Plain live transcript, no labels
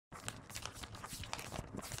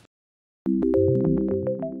In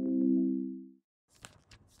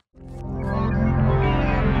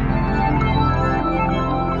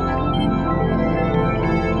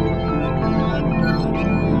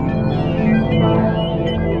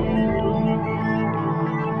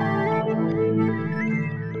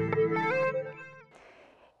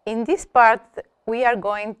this part, we are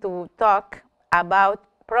going to talk about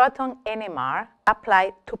proton NMR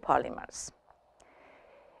applied to polymers.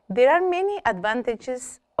 There are many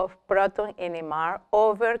advantages of proton NMR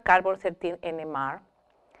over carbon-13 NMR.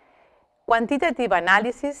 Quantitative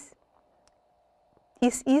analysis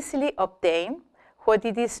is easily obtained, but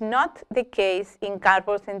it is not the case in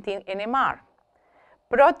carbon-13 NMR.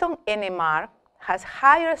 Proton NMR has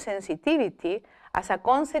higher sensitivity. As a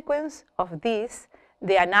consequence of this,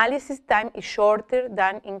 the analysis time is shorter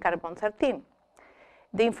than in carbon-13.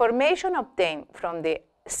 The information obtained from the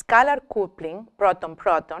scalar coupling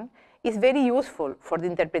proton-proton is very useful for the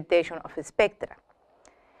interpretation of spectra.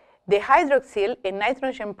 The hydroxyl and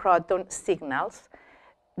nitrogen proton signals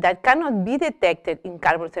that cannot be detected in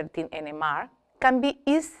carbon-13 NMR can be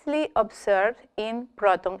easily observed in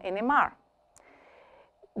proton NMR.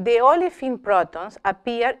 The olefin protons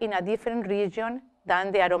appear in a different region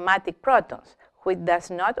than the aromatic protons, which does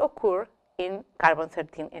not occur in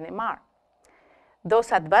carbon-13 NMR.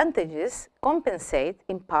 Those advantages compensate,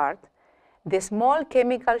 in part, the small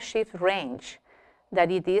chemical shift range, that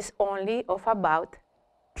it is only of about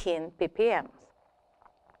 10 ppm.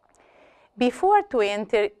 Before to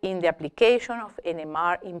enter in the application of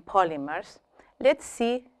NMR in polymers, let's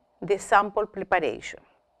see the sample preparation.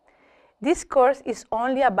 This course is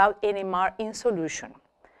only about NMR in solution.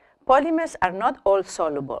 Polymers are not all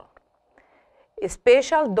soluble,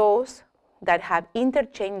 especially those that have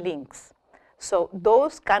interchain links. So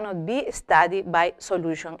those cannot be studied by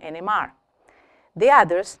solution NMR. The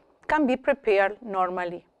others can be prepared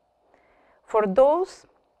normally. For those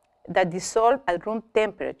that dissolve at room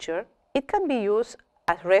temperature, it can be used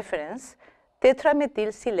as reference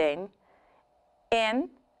tetramethylsilane, and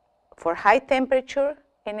for high temperature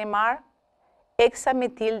NMR,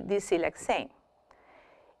 hexamethyl disiloxane.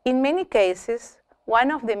 In many cases,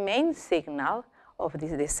 one of the main signals of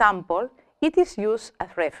the sample, it is used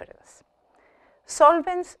as reference.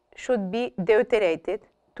 Solvents should be deuterated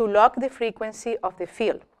to lock the frequency of the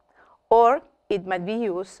field, or it might be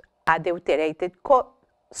used a deuterated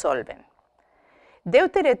co-solvent.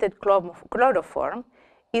 Deuterated chloroform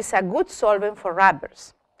is a good solvent for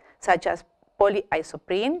rubbers, such as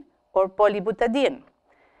polyisoprene or polybutadiene,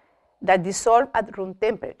 that dissolve at room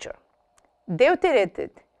temperature.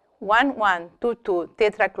 Deuterated 1,1,2,2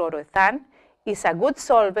 tetrachloroethane is a good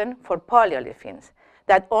solvent for polyolefins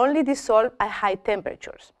that only dissolve at high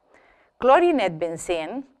temperatures. Chlorinate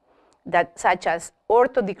benzene, such as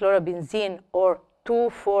orthodichlorobenzene or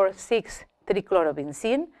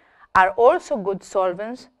 2,4,6,3-chlorobenzene, are also good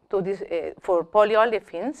solvents for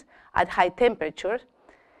polyolefins at high temperatures,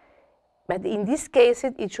 but in these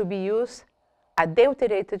cases it should be used a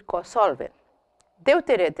deuterated co-solvent.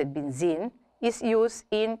 Deuterated benzene is used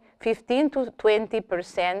in 15 to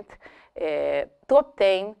 20% to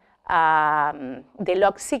obtain the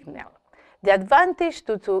log signal. The advantage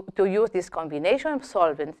to use this combination of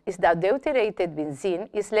solvents is that deuterated benzene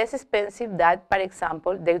is less expensive than, for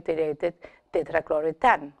example, deuterated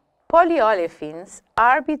tetrachloroethane. Polyolefins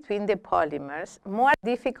are between the polymers more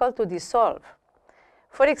difficult to dissolve.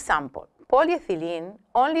 For example, polyethylene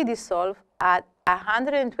only dissolves at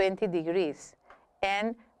 120 degrees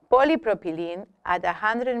and polypropylene at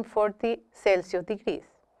 140 Celsius degrees.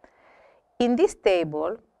 In this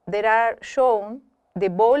table, there are shown the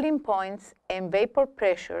boiling points and vapor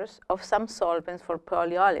pressures of some solvents for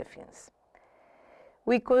polyolefins.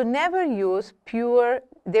 We could never use pure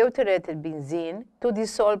deuterated benzene to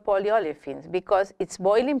dissolve polyolefins because its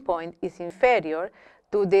boiling point is inferior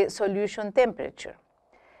to the solution temperature.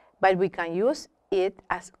 But we can use it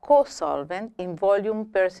as co-solvent in volume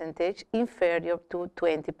percentage inferior to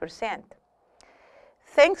 20%.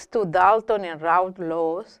 Thanks to Dalton and Raoult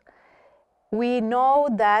laws, we know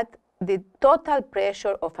that the total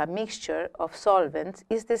pressure of a mixture of solvents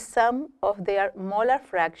is the sum of their molar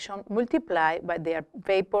fraction multiplied by their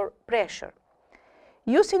vapor pressure.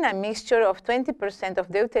 Using a mixture of 20% of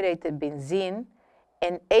deuterated benzene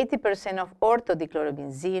and 80% of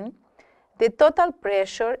orthodichlorobenzene, the total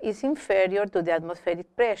pressure is inferior to the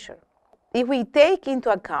atmospheric pressure. If we take into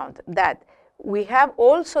account that we have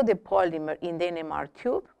also the polymer in the NMR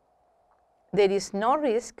tube, there is no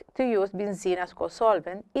risk to use benzene as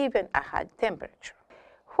co-solvent even at high temperature.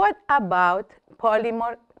 What about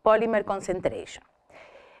polymer concentration?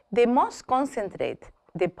 The most concentrated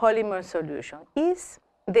the polymer solution is,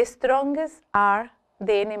 the strongest are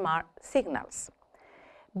the NMR signals.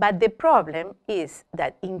 But the problem is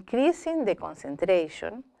that increasing the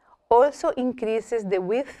concentration also increases the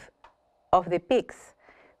width of the peaks,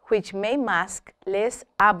 which may mask less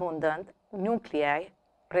abundant nuclei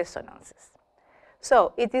resonances.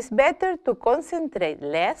 So it is better to concentrate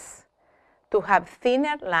less, to have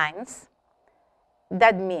thinner lines,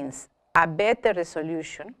 that means a better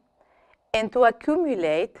resolution, and to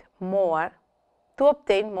accumulate more to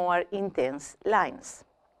obtain more intense lines.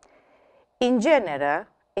 In general,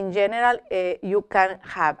 you can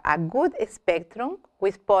have a good spectrum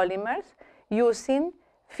with polymers using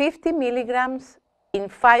 50 milligrams in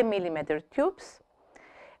 5 millimeter tubes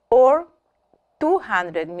or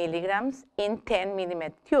 200 milligrams in 10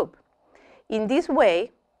 millimeter tube. In this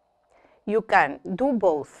way, you can do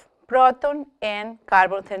both proton and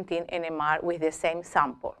carbon-13 NMR with the same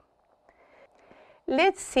sample.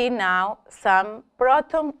 Let's see now some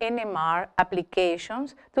proton NMR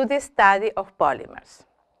applications to the study of polymers.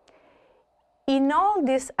 In all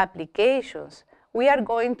these applications, we are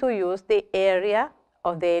going to use the area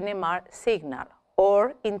of the NMR signal,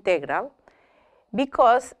 or integral,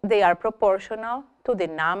 because they are proportional to the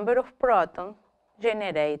number of protons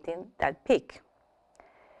generating that peak.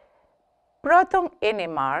 Proton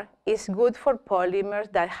NMR is good for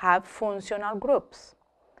polymers that have functional groups,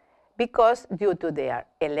 because due to their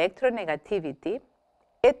electronegativity,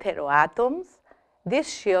 heteroatoms, this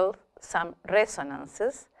shield some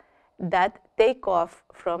resonances that take off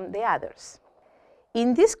from the others.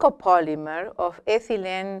 In this copolymer of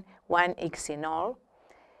ethylene 1-hexenol,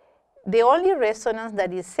 the only resonance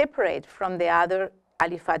that is separate from the other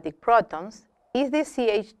aliphatic protons is the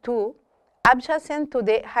CH2 adjacent to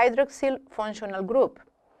the hydroxyl functional group.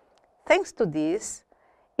 Thanks to this,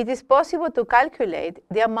 it is possible to calculate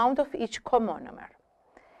the amount of each comonomer.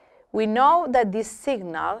 We know that this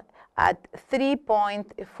signal at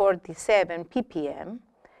 3.47 ppm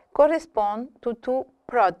corresponds to 2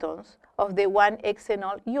 protons of the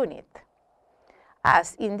 1-hexenol unit.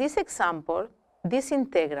 As in this example, this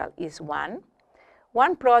integral is 1.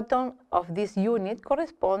 1 proton of this unit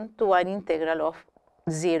corresponds to an integral of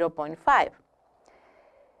 0.5.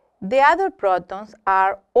 The other protons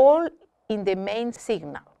are all in the main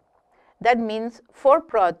signal. That means 4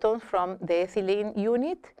 protons from the ethylene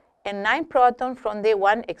unit and 9 protons from the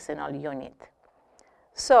 1-hexenol unit.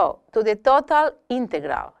 So, to the total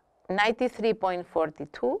integral,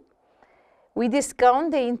 93.42, we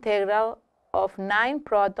discount the integral of 9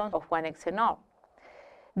 protons of 1-hexenol.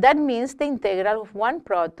 That means the integral of 1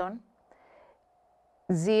 proton,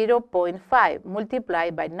 0.5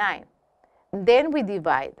 multiplied by 9. Then we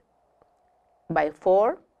divide by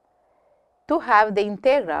 4 to have the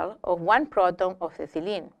integral of 1 proton of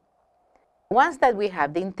ethylene. Once that we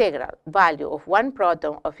have the integral value of 1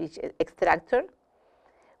 proton of each extractor,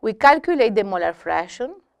 we calculate the molar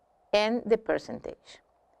fraction and the percentage.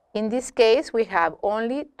 In this case, we have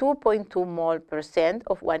only 2.2 mol%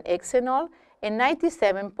 of 1-hexenol and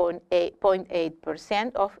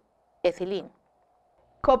 97.8% of ethylene.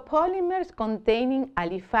 Copolymers containing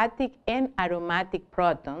aliphatic and aromatic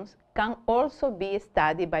protons can also be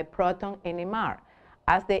studied by proton NMR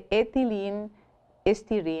as the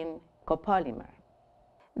ethylene-styrene copolymer.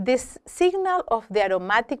 The signal of the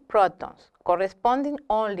aromatic protons corresponding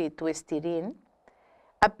only to styrene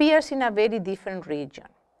appears in a very different region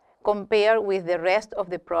compared with the rest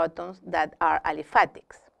of the protons that are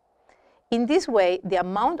aliphatics. In this way, the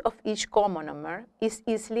amount of each comonomer is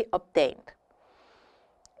easily obtained.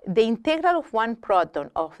 The integral of 1 proton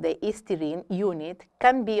of the styrene unit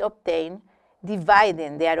can be obtained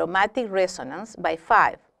dividing the aromatic resonance by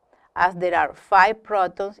 5, as there are 5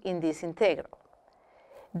 protons in this integral.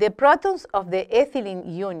 The protons of the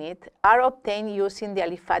ethylene unit are obtained using the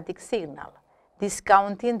aliphatic signal,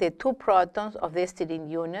 discounting the 2 protons of the styrene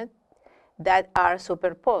unit that are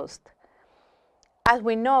superposed. As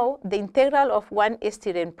we know the integral of 1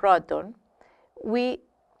 styrene proton, we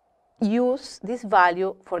use this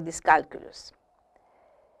value for this calculus.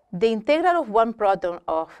 The integral of 1 proton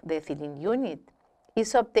of the ethylene unit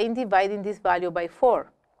is obtained dividing this value by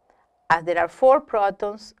 4, as there are 4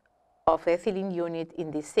 protons of ethylene unit in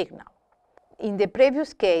this signal. In the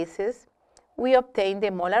previous cases, we obtained the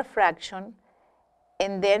molar fraction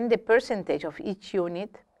and then the percentage of each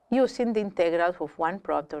unit using the integrals of 1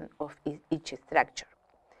 proton of each structure.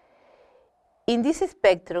 In this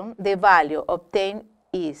spectrum, the value obtained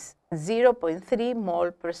is 0.3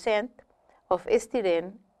 mol% of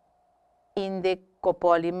styrene in the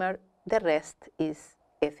copolymer, the rest is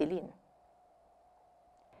ethylene.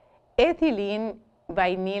 Ethylene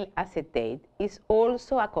vinyl acetate is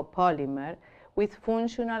also a copolymer with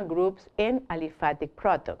functional groups and aliphatic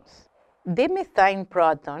protons. The methane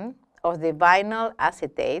proton of the vinyl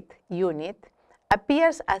acetate unit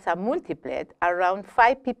appears as a multiplet around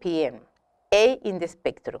 5 ppm, A in the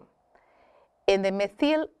spectrum, and the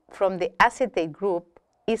methyl from the acetate group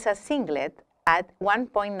is a singlet at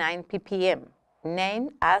 1.9 ppm,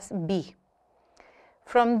 named as B.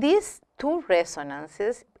 From these two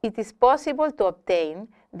resonances, it is possible to obtain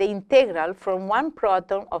the integral from one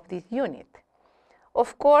proton of this unit.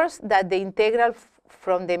 Of course, that the integral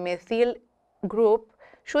from the methyl group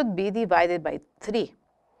should be divided by 3.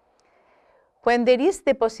 When there is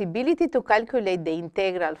the possibility to calculate the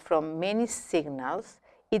integral from many signals,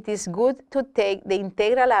 it is good to take the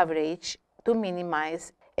integral average to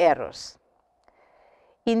minimize errors.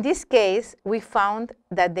 In this case, we found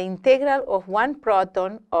that the integral of one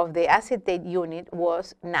proton of the acetate unit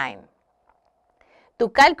was 9. To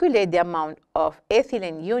calculate the amount of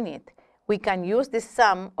ethylene unit, we can use the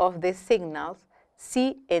sum of the signals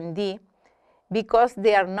C and D because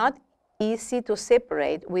they are not easy to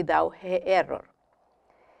separate without error.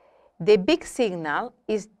 The big signal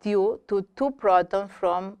is due to 2 protons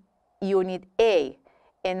from unit A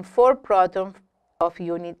and 4 protons of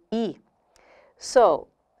unit E. So,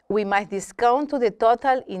 we must discount to the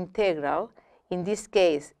total integral, in this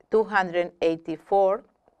case 284,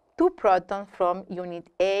 2 protons from unit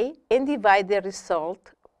A and divide the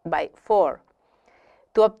result by 4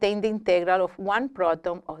 to obtain the integral of 1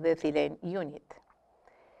 proton of the ethylene unit.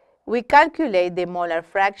 We calculate the molar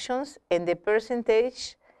fractions and the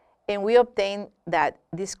percentage, and we obtain that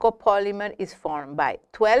this copolymer is formed by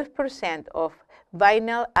 12% of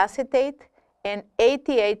vinyl acetate and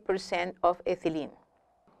 88% of ethylene.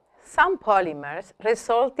 Some polymers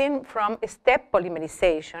resulting from step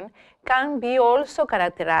polymerization can be also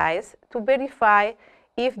characterized to verify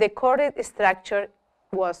if the correct structure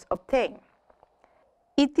was obtained.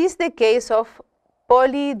 It is the case of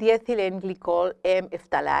polydiethylene glycol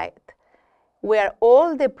M-phthalate, where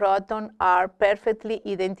all the protons are perfectly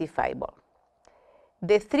identifiable.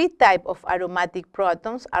 The 3 types of aromatic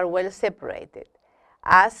protons are well separated,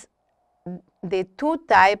 as the 2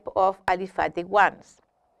 types of aliphatic ones.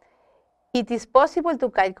 It is possible to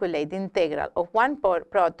calculate the integral of 1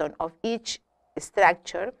 proton of each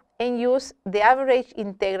structure and use the average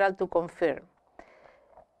integral to confirm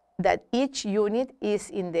that each unit is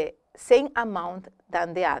in the same amount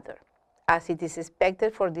than the other, as it is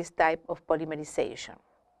expected for this type of polymerization.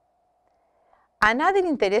 Another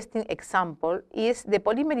interesting example is the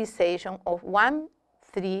polymerization of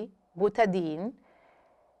 1,3-butadiene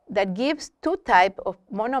that gives 2 types of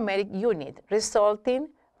monomeric units resulting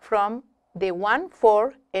from the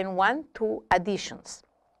 1,4 and 1,2 additions.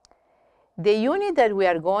 The unit that we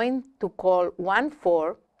are going to call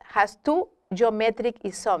 1,4 has 2 geometric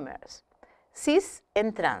isomers, cis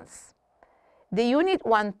and trans. The unit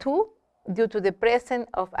 1,2, due to the presence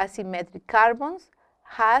of asymmetric carbons,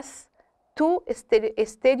 has 2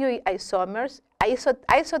 stereoisomers,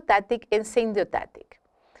 isostatic and symbiotic.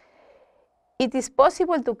 It is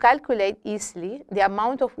possible to calculate easily the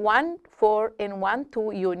amount of 1,4 and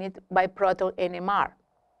 1,2 units by proton NMR.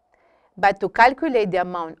 But to calculate the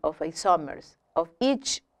amount of isomers of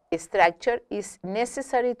each structure is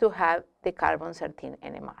necessary to have the carbon-13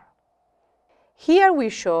 NMR. Here we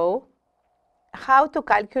show how to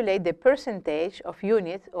calculate the percentage of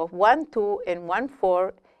units of 1,2 and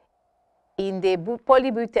 1,4 in the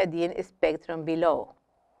polybutadiene spectrum below.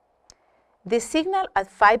 The signal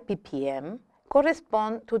at 5 ppm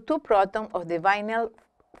corresponds to 2 protons of the vinyl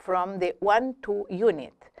from the 1,2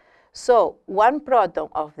 unit. So 1 proton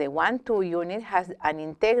of the 1,2 unit has an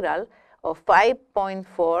integral of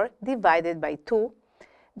 5.4 divided by 2,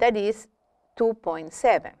 that is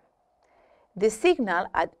 2.7. The signal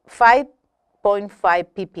at 5.5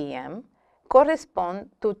 ppm corresponds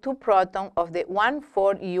to 2 protons of the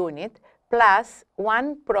 1,4 unit plus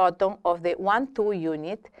 1 proton of the 1,2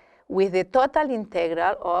 unit with the total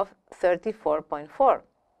integral of 34.4.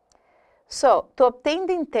 So, to obtain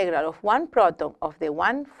the integral of 1 proton of the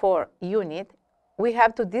 1,4 unit, we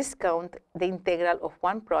have to discount the integral of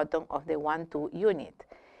 1 proton of the 1,2 unit,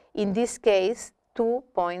 in this case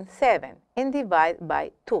 2.7, and divide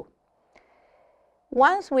by 2.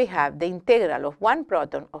 Once we have the integral of 1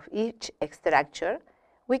 proton of each structure,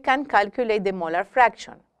 we can calculate the molar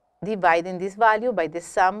fraction, dividing this value by the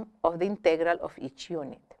sum of the integral of each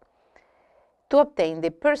unit. To obtain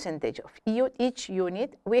the percentage of each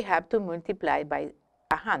unit, we have to multiply by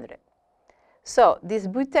 100. So this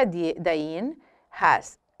butadiene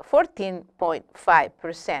has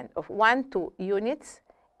 14.5% of 1,2 units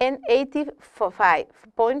and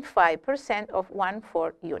 85.5% of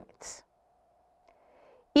 1,4 units.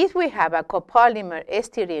 If we have a copolymer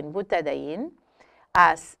styrene butadiene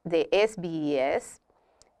as the SBES,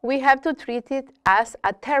 we have to treat it as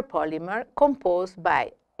a terpolymer composed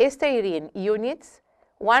by styrene units,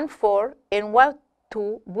 1,4 and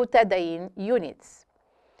 1,2 butadiene units.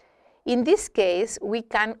 In this case, we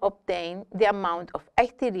can obtain the amount of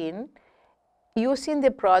styrene using the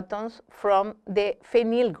protons from the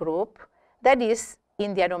phenyl group that is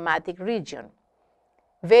in the aromatic region,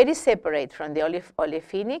 very separate from the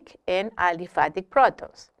olefinic and aliphatic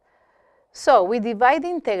protons. So we divide the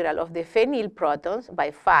integral of the phenyl protons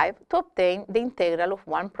by 5 to obtain the integral of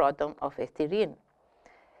 1 proton of styrene.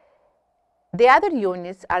 The other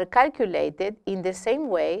units are calculated in the same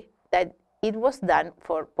way that it was done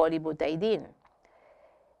for polybutadiene.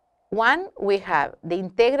 We have the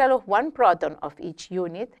integral of 1 proton of each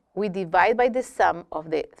unit. We divide by the sum of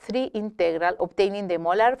the 3 integral, obtaining the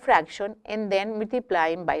molar fraction, and then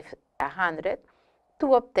multiplying by 100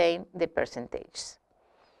 to obtain the percentages.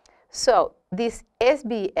 So this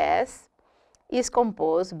SBS is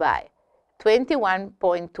composed by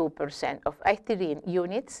 21.2% of styrene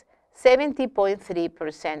units,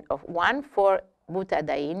 70.3% of 1,4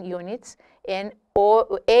 butadiene units, and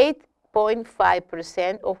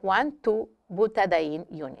 8.5% of 1,2 butadiene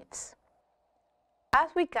units. As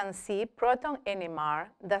we can see, proton NMR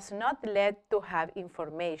does not let to have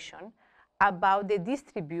information about the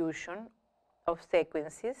distribution of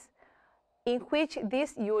sequences in which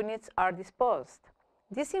these units are disposed.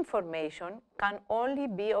 This information can only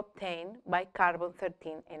be obtained by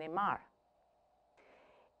carbon-13 NMR.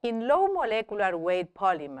 In low molecular weight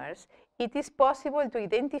polymers, it is possible to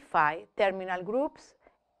identify terminal groups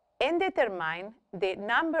and determine the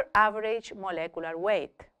number average molecular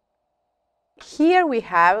weight. Here we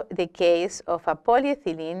have the case of a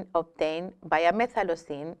polyethylene obtained by a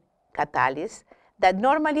methylocene catalyst that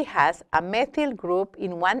normally has a methyl group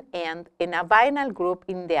in one end and a vinyl group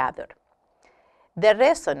in the other. The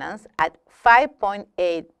resonance at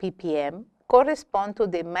 5.8 ppm corresponds to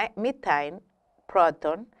the methyl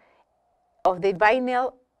proton of the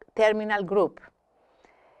vinyl terminal group.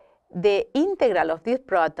 The integral of this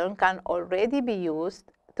proton can already be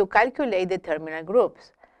used to calculate the terminal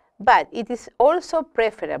groups, but it is also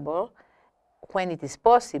preferable, when it is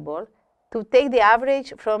possible, to take the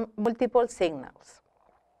average from multiple signals.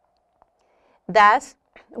 Thus,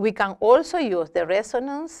 we can also use the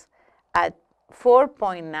resonance at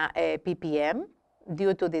 4.9 ppm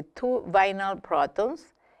due to the 2 vinyl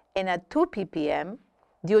protons and at 2 ppm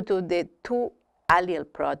due to the 2 allyl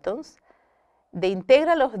protons. The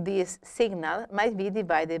integral of this signal must be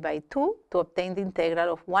divided by 2 to obtain the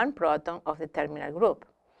integral of 1 proton of the terminal group.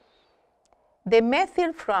 The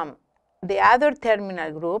methyl from the other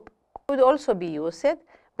terminal group could also be used,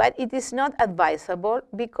 but it is not advisable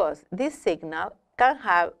because this signal can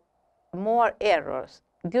have more errors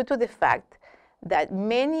due to the fact that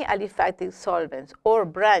many aliphatic solvents or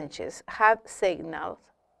branches have signals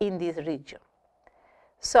in this region.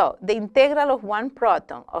 So the integral of 1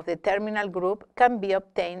 proton of the terminal group can be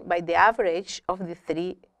obtained by the average of the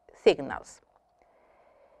 3 signals.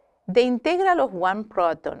 The integral of 1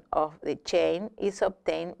 proton of the chain is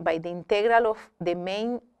obtained by the integral of the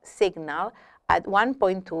main signal at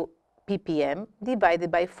 1.2 ppm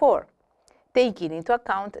divided by 4, taking into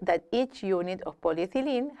account that each unit of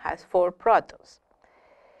polyethylene has 4 protons.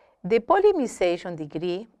 The polymerization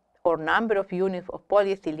degree, or number of units of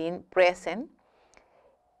polyethylene present,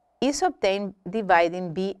 is obtained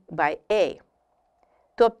dividing B by A.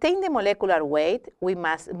 To obtain the molecular weight, we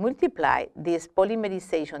must multiply this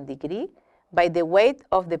polymerization degree by the weight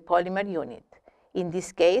of the polymer unit. In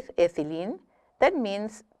this case, ethylene, that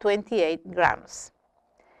means 28 grams.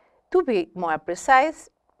 To be more precise,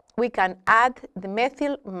 we can add the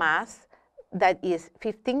methyl mass, that is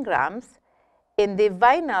 15 grams, and the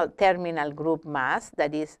vinyl terminal group mass,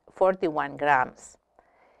 that is 41 grams.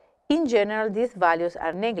 In general, these values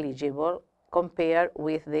are negligible compared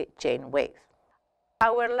with the chain weight.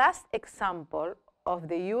 Our last example of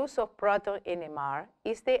the use of proton NMR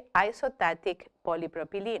is the isostatic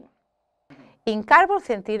polypropylene. In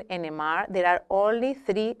carbon-13 NMR, there are only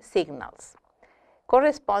 3 signals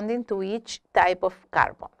corresponding to each type of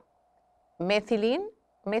carbon: methylene,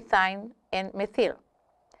 methine, and methyl.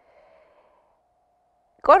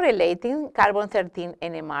 Correlating carbon-13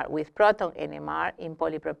 NMR with proton NMR in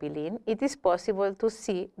polypropylene, it is possible to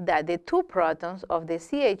see that the 2 protons of the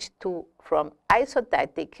CH2 from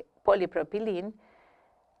isostatic polypropylene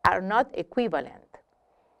are not equivalent.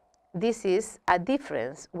 This is a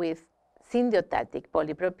difference with syntiotatic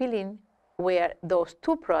polypropylene, where those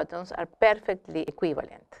 2 protons are perfectly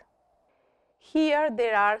equivalent. Here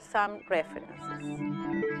there are some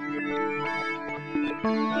references.